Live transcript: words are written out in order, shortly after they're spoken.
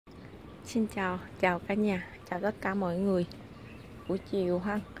Xin chào cả nhà, chào tất cả mọi người. Buổi chiều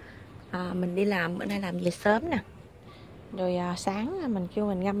ha, mình đi làm, bữa nay làm về sớm nè. Rồi sáng mình kêu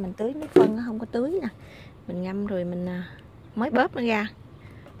mình ngâm, mình tưới nước phân, nó không có tưới nè. Mình ngâm rồi mình mới bóp nó ra.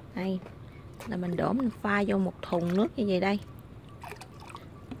 Đây là mình đổ, mình pha vô một thùng nước như vậy đây.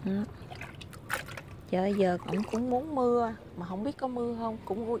 Đó. Trời giờ cũng muốn mưa, mà không biết có mưa không,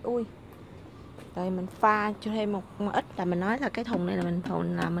 cũng ui ui. Rồi mình pha cho thêm một ít, là mình nói là cái thùng này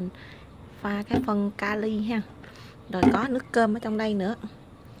là mình pha cái phân kali ha. Rồi có nước cơm ở trong đây nữa,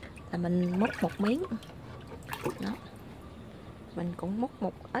 là mình múc một miếng. Đó, mình cũng múc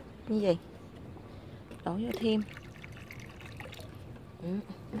một ít như vậy, đổ vô thêm.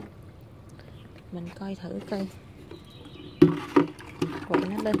 Mình coi thử coi quậy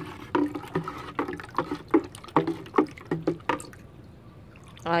nó lên.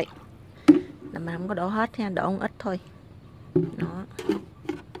 Rồi là mình không có đổ hết nha, đổ một ít thôi. Đó,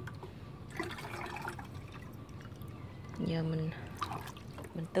 giờ mình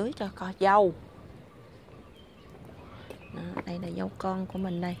tưới cho co dâu. Đó, đây là dâu con của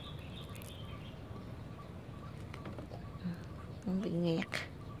mình đây, nó bị nghẹt.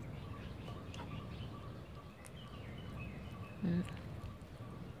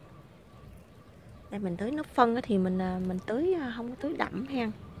 Đây mình tưới nước phân thì mình tưới không có tưới đậm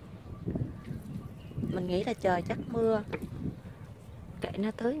ha. Mình nghĩ là trời chắc mưa, kệ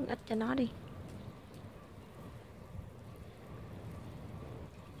nó, tưới một ít cho nó đi.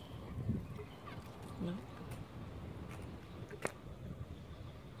 Đó.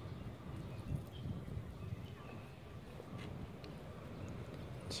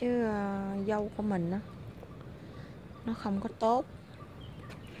 Chứ dâu của mình nó không có tốt.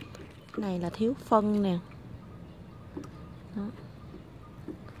 Cái này là thiếu phân nè. Đó.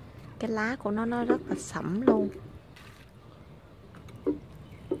 Cái lá của nó rất là sẫm luôn,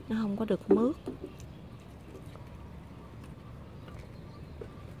 nó không có được mướt.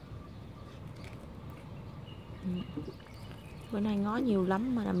 Bữa nay ngó nhiều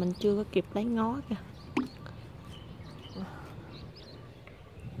lắm mà là mình chưa có kịp lấy ngó kìa.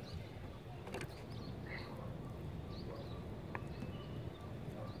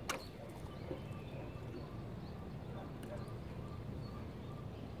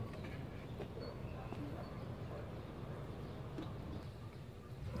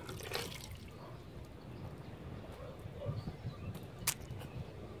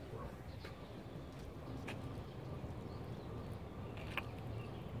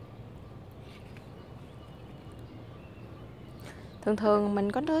 Thường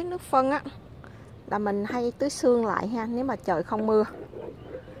mình có tưới nước phân là mình hay tưới xương lại ha. Nếu mà trời không mưa,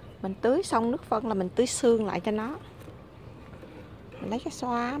 mình tưới xong nước phân là mình tưới xương lại cho nó. Mình lấy cái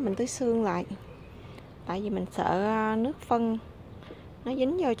xoa mình tưới xương lại, tại vì mình sợ nước phân nó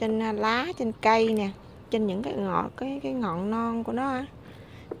dính vô trên lá, trên cây nè, trên những cái ngọn non của nó.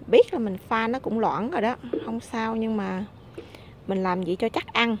 Biết là mình pha nó cũng loãng rồi đó, không sao, nhưng mà mình làm vậy cho chắc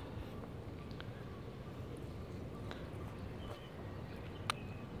ăn.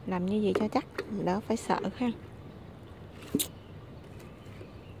 Làm như vậy cho chắc, đỡ phải sợ ha.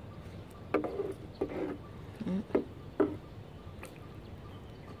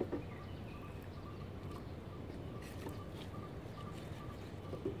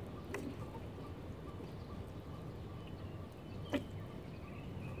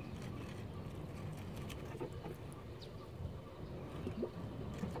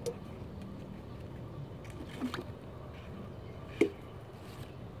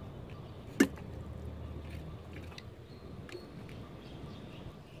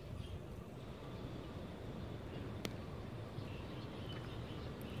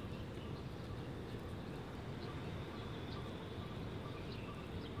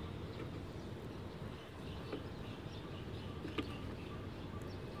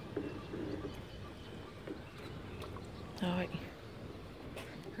 Rồi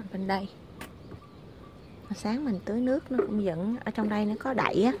bên đây sáng mình tưới nước, nó cũng vẫn ở trong đây, nó có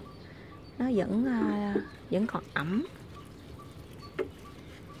đậy á, nó vẫn còn ẩm.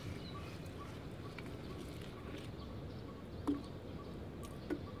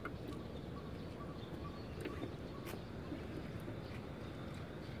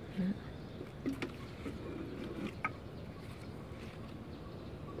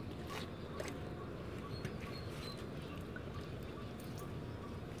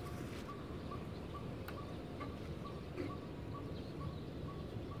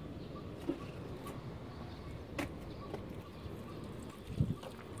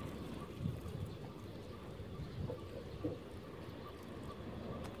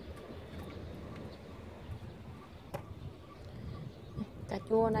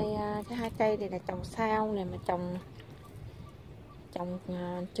 chua này, cái 2 cây này là trồng sao nè, mà trồng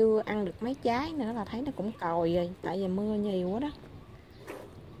chưa ăn được mấy trái nữa là thấy nó cũng còi rồi, tại vì mưa nhiều quá đó.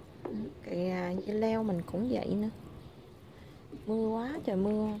 Cái dưa leo mình cũng vậy nữa, mưa quá trời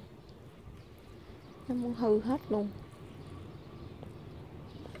mưa, nó muốn hư hết luôn.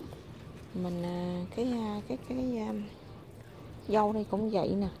 Mình cái dâu đây cũng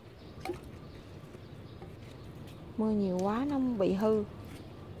vậy nè, mưa nhiều quá nó bị hư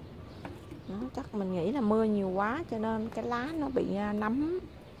đó, chắc mình nghĩ là mưa nhiều quá cho nên cái lá nó bị nấm.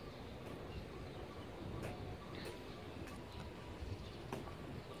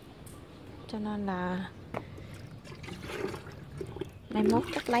 Cho nên là mai mốt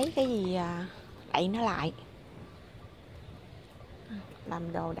chắc lấy cái gì đậy nó lại,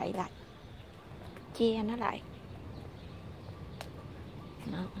 làm đồ đậy lại, che nó lại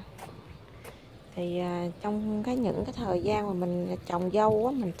đó. Thì trong những cái thời gian mà mình trồng dâu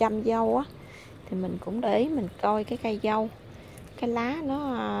á, mình chăm dâu á, thì mình cũng để ý mình coi cái cây dâu, cái lá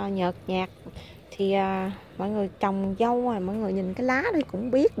nó nhợt nhạt. Thì mọi người trồng dâu rồi mọi người nhìn cái lá đây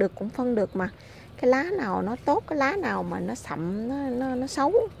cũng biết được, cũng phân được mà cái lá nào nó tốt, cái lá nào mà nó sậm, nó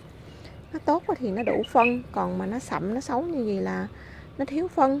xấu. Nó tốt thì nó đủ phân, còn mà nó sậm nó xấu như vậy là nó thiếu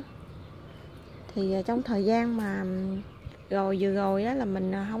phân. Thì trong thời gian mà vừa rồi đó là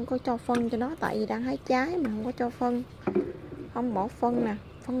mình không có cho phân cho nó, tại vì đang hái trái mà không có cho phân, không bỏ phân nè,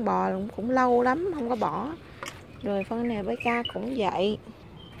 phân bò cũng lâu lắm không có bỏ. Rồi phân này với ca cũng vậy,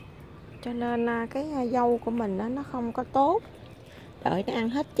 cho nên cái dâu của mình nó không có tốt. Đợi nó ăn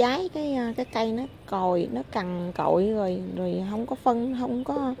hết trái cái cây nó còi, nó cằn cội rồi không có phân,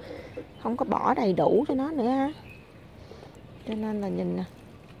 không có bỏ đầy đủ cho nó nữa ha. Cho nên là nhìn nè,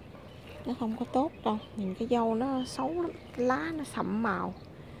 nó không có tốt đâu, nhìn cái dâu nó xấu lắm, cái lá nó sậm màu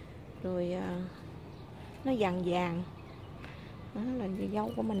rồi nó vàng vàng đó, là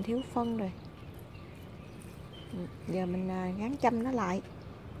dâu của mình thiếu phân rồi. Giờ mình gắn chăm nó lại.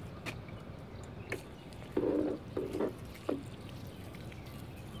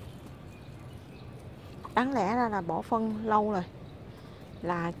 Đáng lẽ ra là bỏ phân lâu rồi,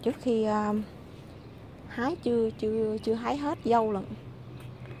 là trước khi hái chưa hái hết dâu lần,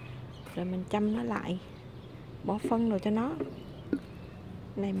 rồi mình chăm nó lại, bỏ phân rồi cho nó.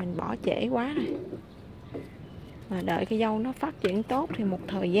 Này mình bỏ trễ quá rồi, mà đợi cái dâu nó phát triển tốt thì một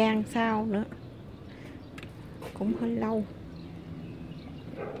thời gian sau nữa, cũng hơi lâu.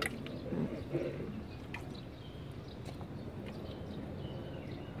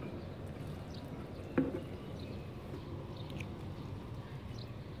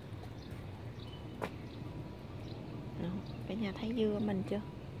 Cả nhà thấy dưa mình chưa?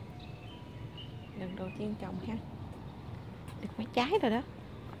 Lần đầu tiên trồng ha, được mấy trái rồi đó.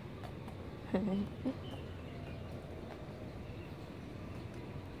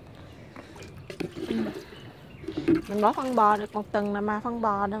 Mình bỏ phân bò được một tuần là mà phân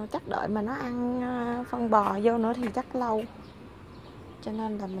bò đâu, chắc đợi mà nó ăn phân bò vô nữa thì chắc lâu. Cho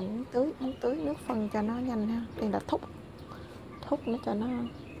nên là mình muốn tưới nước phân cho nó nhanh ha. Đây là thúc nó cho nó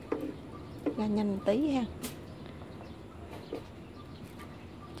ra nhanh tí ha,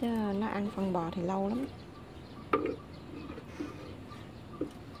 chứ nó ăn phân bò thì lâu lắm.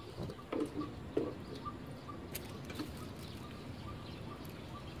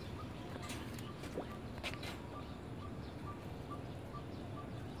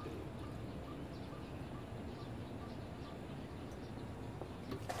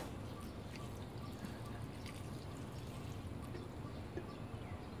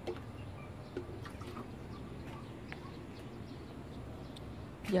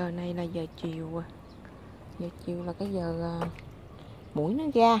 Giờ này là giờ chiều, giờ chiều là cái giờ muỗi nó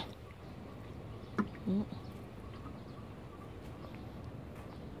ra.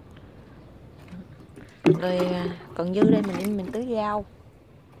 Rồi còn dư đây mình tưới rau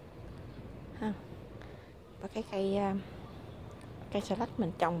ha. Và cái cây xà lách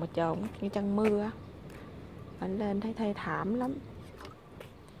mình trồng mà chờ cái chân mưa á, ảnh lên thấy thê thảm lắm.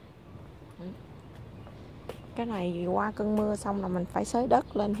 Cái này qua cơn mưa xong là mình phải xới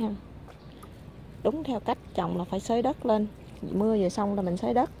đất lên ha. Đúng theo cách trồng là phải xới đất lên, mưa vừa xong là mình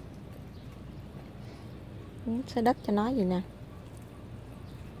xới đất. Xới đất cho nó vậy nè,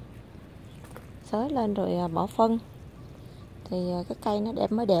 xới lên rồi bỏ phân thì cái cây nó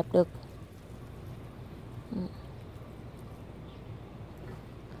đẹp mới đẹp được.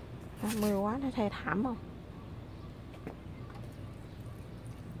 Mưa quá nó thê thảm không?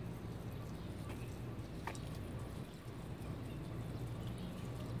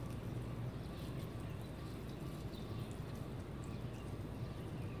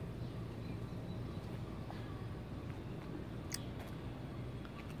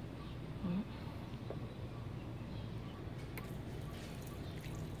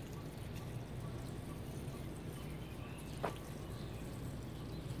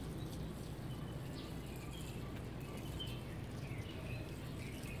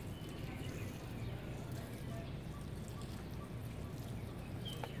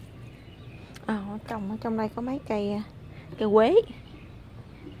 trồng ở trong đây có mấy cây quế.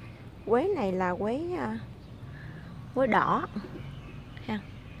 Quế này là quế đỏ ha.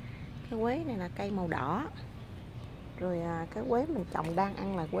 Cái quế này là cây màu đỏ. Rồi cái quế mình trồng đang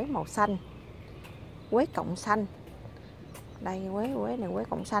ăn là quế màu xanh, quế cọng xanh. Đây quế này quế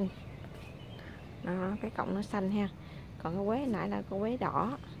cọng xanh đó, cái cọng nó xanh ha. Còn cái quế nãy là cái quế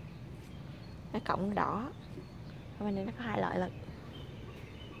đỏ, cái cọng nó đỏ. Ở bên đây nó có hai loại lận.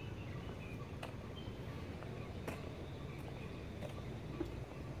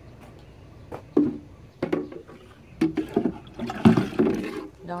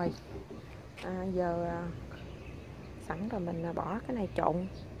 Rồi giờ sẵn rồi mình bỏ cái này trộn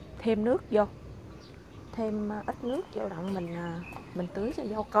thêm nước vô, thêm ít nước vô đặng mình tưới cho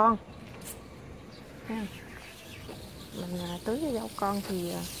rau con ha. Mình tưới cho rau con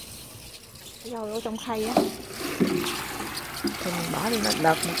thì rau ở trong khay á thì mình bỏ đi một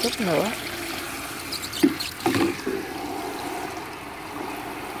đợt một chút nữa.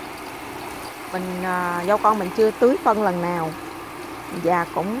 Rau con mình chưa tưới phân lần nào, và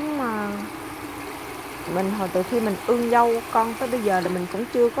cũng mình hồi từ khi mình ươm rau con tới bây giờ là mình cũng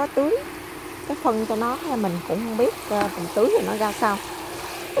chưa có tưới cái phân cho nó, mình cũng không biết mình tưới thì nó ra sao.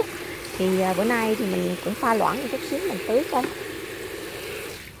 Thì bữa nay thì mình cũng pha loãng một chút xíu mình tưới coi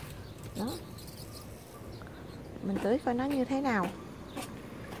đó, mình tưới coi nó như thế nào,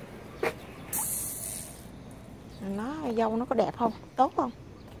 nó dâu nó có đẹp không, tốt không.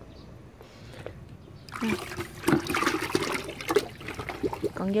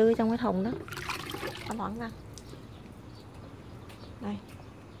 Còn dư trong cái thùng đó nó loãng ra đây.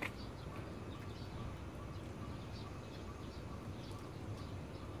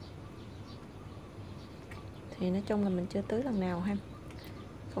 Thì nói chung là mình chưa tưới lần nào ha,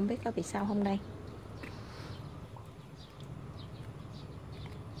 không biết có bị sao không đây.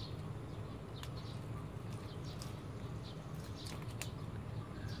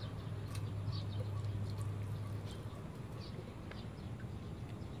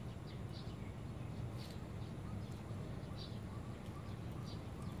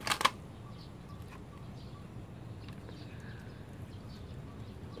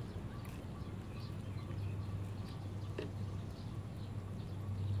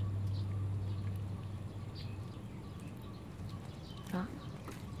 Đó.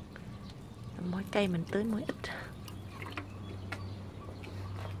 Mỗi cây mình tưới mỗi ít.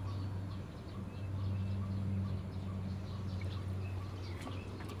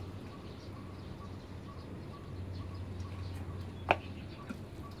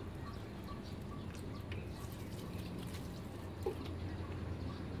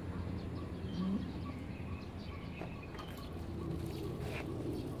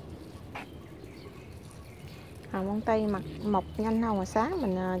 Móng tay mọc nhanh không, mà sáng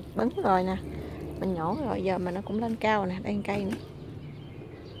mình bứng rồi nè, mình nhổ rồi, giờ mà nó cũng lên cao nè. Đây cây nữa,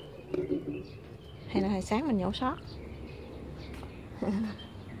 hay là hồi sáng mình nhổ sót.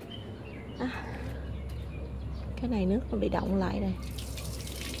 Cái này nước nó bị động lại rồi,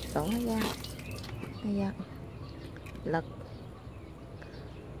 đổ nó ra, bây giờ lật.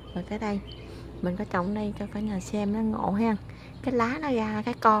 Rồi cái đây mình có trồng đây cho cả nhà xem nó ngộ ha. Cái lá nó ra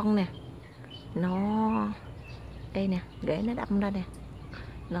cái con nè, nó đây nè, rễ nó đâm ra nè,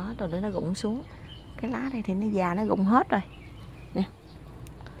 nó rồi nó rụng xuống. Cái lá đây thì nó già, nó rụng hết rồi nè.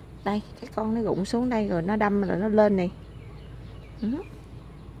 Đây cái con nó rụng xuống đây rồi nó đâm rồi nó lên này.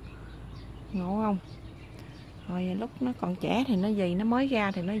 Ngộ không. Rồi lúc nó còn trẻ thì nó gì, nó mới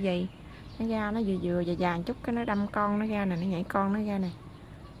ra thì nó gì, nó ra nó vừa già một chút cái nó đâm con nó ra nè, nó nhảy con nó ra nè.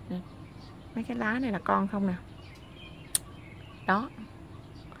 Mấy cái lá này là con không nè, đó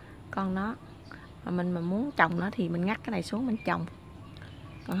con nó. Mà mình mà muốn trồng nó thì mình ngắt cái này xuống mình trồng,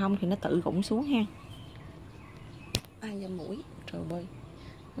 còn không thì nó tự rụng xuống ha. Giờ mũi trời ơi,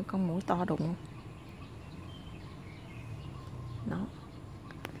 con mũi to đụng đó.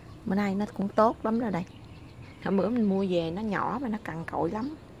 Bữa nay nó cũng tốt lắm rồi đây. Hôm bữa mình mua về nó nhỏ mà nó cằn cội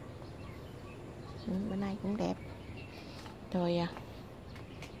lắm. Bữa nay cũng đẹp. Rồi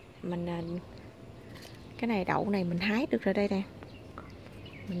mình cái này đậu này mình hái được rồi đây nè.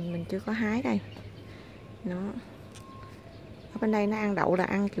 Mình chưa có hái đây. Nó ở bên đây nó ăn đậu là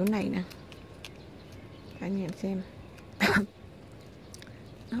ăn kiểu này nè. Cả nhà xem.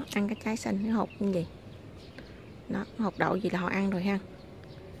 Nó ăn cái trái xanh, cái hột như gì. Nó hột đậu gì là họ ăn rồi ha.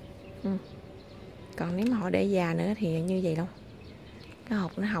 Còn nếu mà họ để già nữa thì như vậy đâu. Cái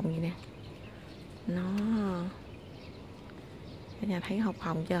hột nó hồng vậy nè. Nó cả nhà thấy hột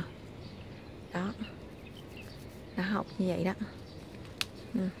hồng chưa? Đó. Nó hột như vậy đó.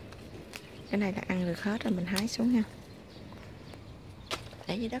 Cái này là ăn được hết rồi, mình hái xuống ha.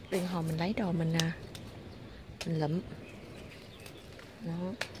 để dưới đất điên hồi mình lấy đồ mình lụm đó.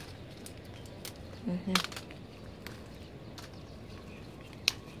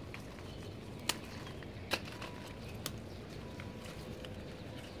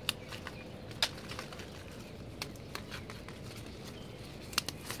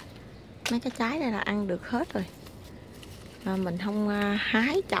 Mấy cái trái này là ăn được hết rồi, mà mình không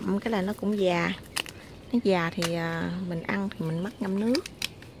hái chậm cái là nó cũng già. Nó già thì mình ăn thì mình mắc ngâm nước.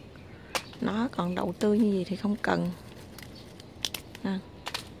 Nó còn đậu tươi như gì thì không cần. Cái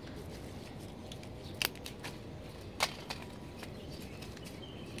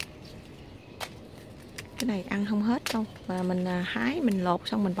này ăn không hết đâu, mà mình hái mình lột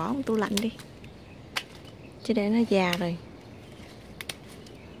xong mình bỏ trong tủ lạnh đi, chứ để nó già rồi.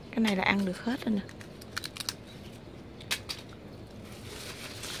 Cái này là ăn được hết rồi nè.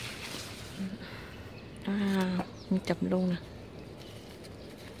 Mình chụm luôn nè.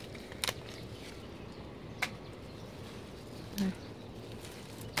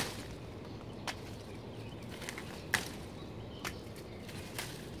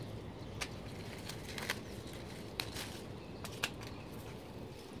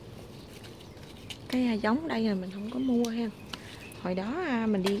 Cái giống đây là mình không có mua ha. Hồi đó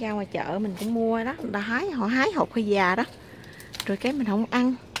mình đi ra ngoài chợ mình cũng mua đó, họ hái hột hơi già đó, rồi cái mình không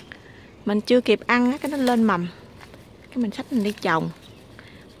ăn, mình chưa kịp ăn cái nó lên mầm, cái mình xách mình đi trồng.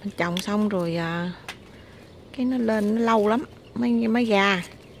 Mình trồng xong rồi cái nó lên nó lâu lắm mới ra,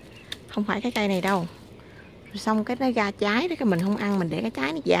 không phải cái cây này đâu. Rồi xong cái nó ra trái đó, cái mình không ăn, mình để cái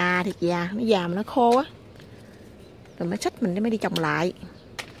trái nó già thiệt già, nó già mà nó khô á, rồi mới xách mình mới đi trồng lại.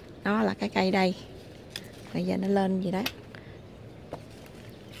 Đó là cái cây đây, bây giờ nó lên gì đó.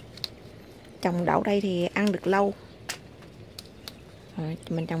 Trồng đậu đây thì ăn được lâu rồi,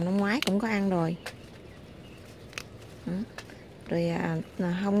 mình trồng năm ngoái cũng có ăn rồi. Rồi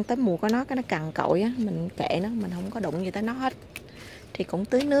không tới mùa của nó, cái nó cằn cội á, mình kệ nó, mình không có đụng gì tới nó hết. Thì cũng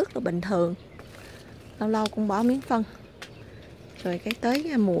tưới nước rồi bình thường, lâu lâu cũng bỏ miếng phân. Rồi cái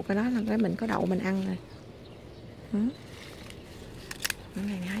tới mùa của nó là cái mình có đậu mình ăn rồi. Cái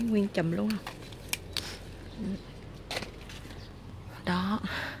này hái nguyên chùm luôn không? Đó.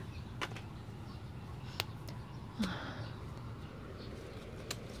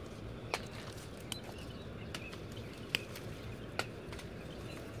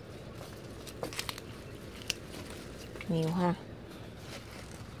 Nhiều ha.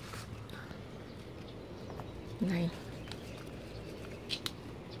 Đây.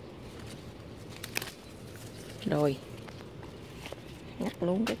 Rồi. Ngắt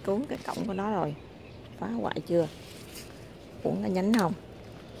luôn cái cuốn cái cọng của nó rồi. Phá hoại chưa? Cuốn nó nhánh không?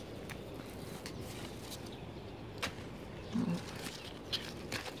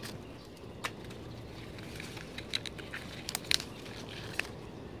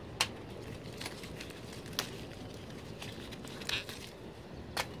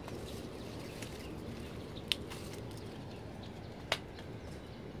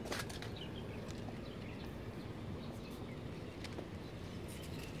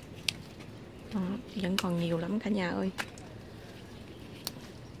 Vẫn còn nhiều lắm cả nhà ơi.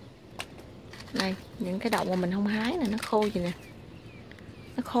 Đây, những cái đậu mà mình không hái này nó khô vậy nè.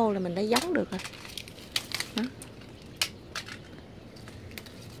 Nó khô là mình đã giống được rồi. Đó.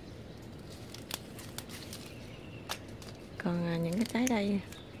 Còn những cái trái đây,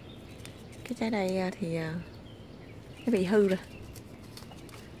 cái trái đây thì nó bị hư rồi.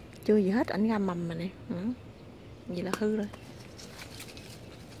 Chưa gì hết ảnh ra mầm mà nè. Vậy là hư rồi.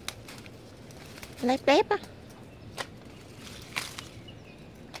 Lép đép á.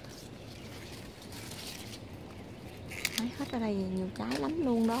 Thấy hết ở đây nhiều trái lắm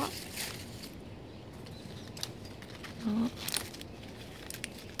luôn đó. Đó.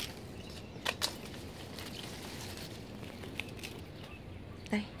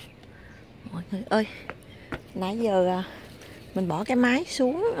 Đây. Mọi người ơi, nãy giờ mình bỏ cái máy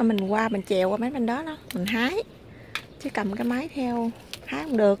xuống, mình qua mình chèo qua mấy bên đó đó, mình hái. Chứ cầm cái máy theo hái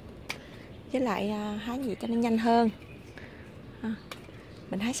không được. Với lại hái gì cho nó nhanh hơn.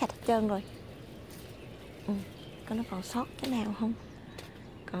 Mình hái sạch hết trơn rồi. Có nó còn sót cái nào không?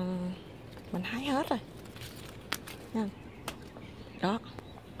 Còn mình hái hết rồi nha. Đó.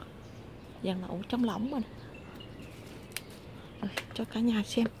 Dần là ủ trống lỏng rồi. Cho cả nhà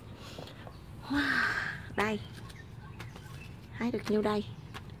xem. Wow. Đây. Hái được nhiêu đây?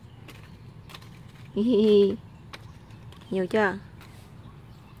 Nhiều chưa?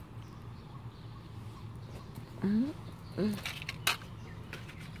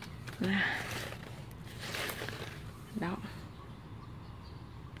 Đó.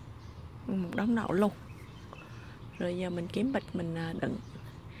 Một đống đậu luôn. Rồi giờ mình kiếm bịch mình đựng.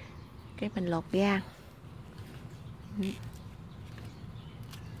 cái mình lột ra.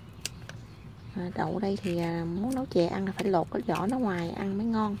 Đậu đây thì muốn nấu chè ăn là phải lột cái vỏ nó ngoài ăn mới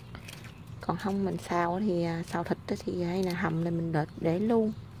ngon, còn không mình xào thì xào thịt thì hay là hầm thì mình để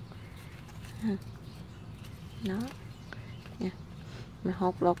luôn đó nha. Mình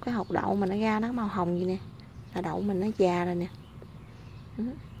lột cái hột đậu mà nó ra nó màu hồng gì nè là đậu mình nó già rồi nè.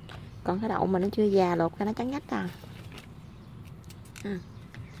 Còn cái đậu mà nó chưa già lột ra nó trắng nhách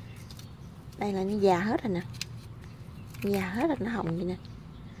đây là nó già hết rồi nè, già hết rồi, nó hồng vậy nè.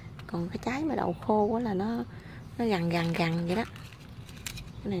 Còn cái trái mà đậu khô quá là nó gằn vậy đó.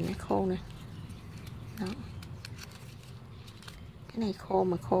 Cái này nó khô nè đó. Cái này khô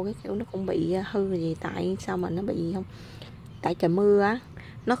mà khô cái kiểu nó cũng bị hư gì, tại sao mà nó bị không, tại trời mưa á,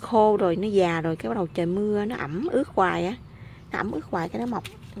 nó khô rồi nó già rồi cái bắt đầu trời mưa nó ẩm ướt hoài á, nó ẩm ướt hoài cái nó mọc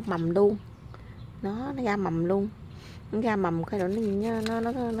mầm luôn, nó ra mầm luôn, nó ra mầm cái rồi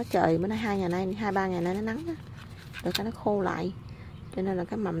nó trời bữa nay 2-3 ngày nay nó nắng á, rồi cái nó khô lại cho nên là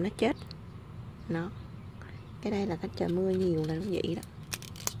cái mầm nó chết nó. Cái đây là cái trời mưa nhiều là nó vậy đó,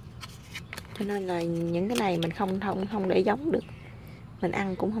 cho nên là những cái này mình không để giống được, mình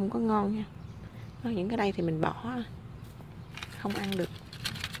ăn cũng không có ngon nha. Những cái đây thì mình bỏ, không ăn được.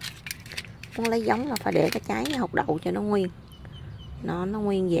 Muốn lấy giống là phải để cái trái hột đậu cho nó nguyên, nó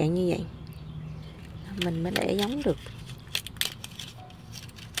nguyên dạng như vậy mình mới để giống được,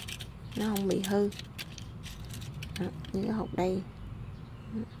 nó không bị hư đó, những cái hột đây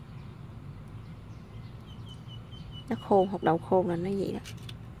nó khô, hột đậu khô là nó vậy đó.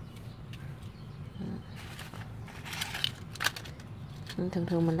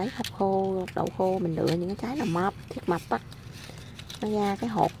 Thường mình lấy hột đậu khô mình lựa những cái trái nào mập, thiệt mập á, nó ra cái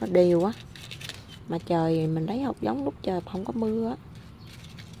hột nó đều á. Mà trời mình lấy hột giống lúc trời không có mưa á,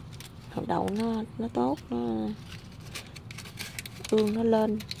 hột đậu nó tốt, nó ương nó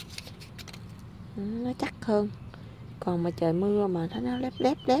lên, nó chắc hơn. Còn mà trời mưa mà thấy nó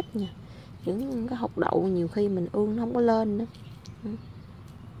lép nha, những cái hột đậu nhiều khi mình ương nó không có lên nữa.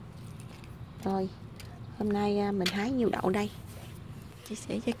 Rồi hôm nay mình hái nhiều đậu đây chia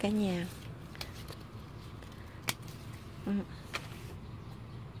sẻ với cả nhà.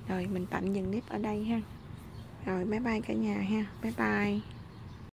 Rồi mình tạm dừng clip ở đây ha. Rồi bye bye cả nhà ha, bye bye.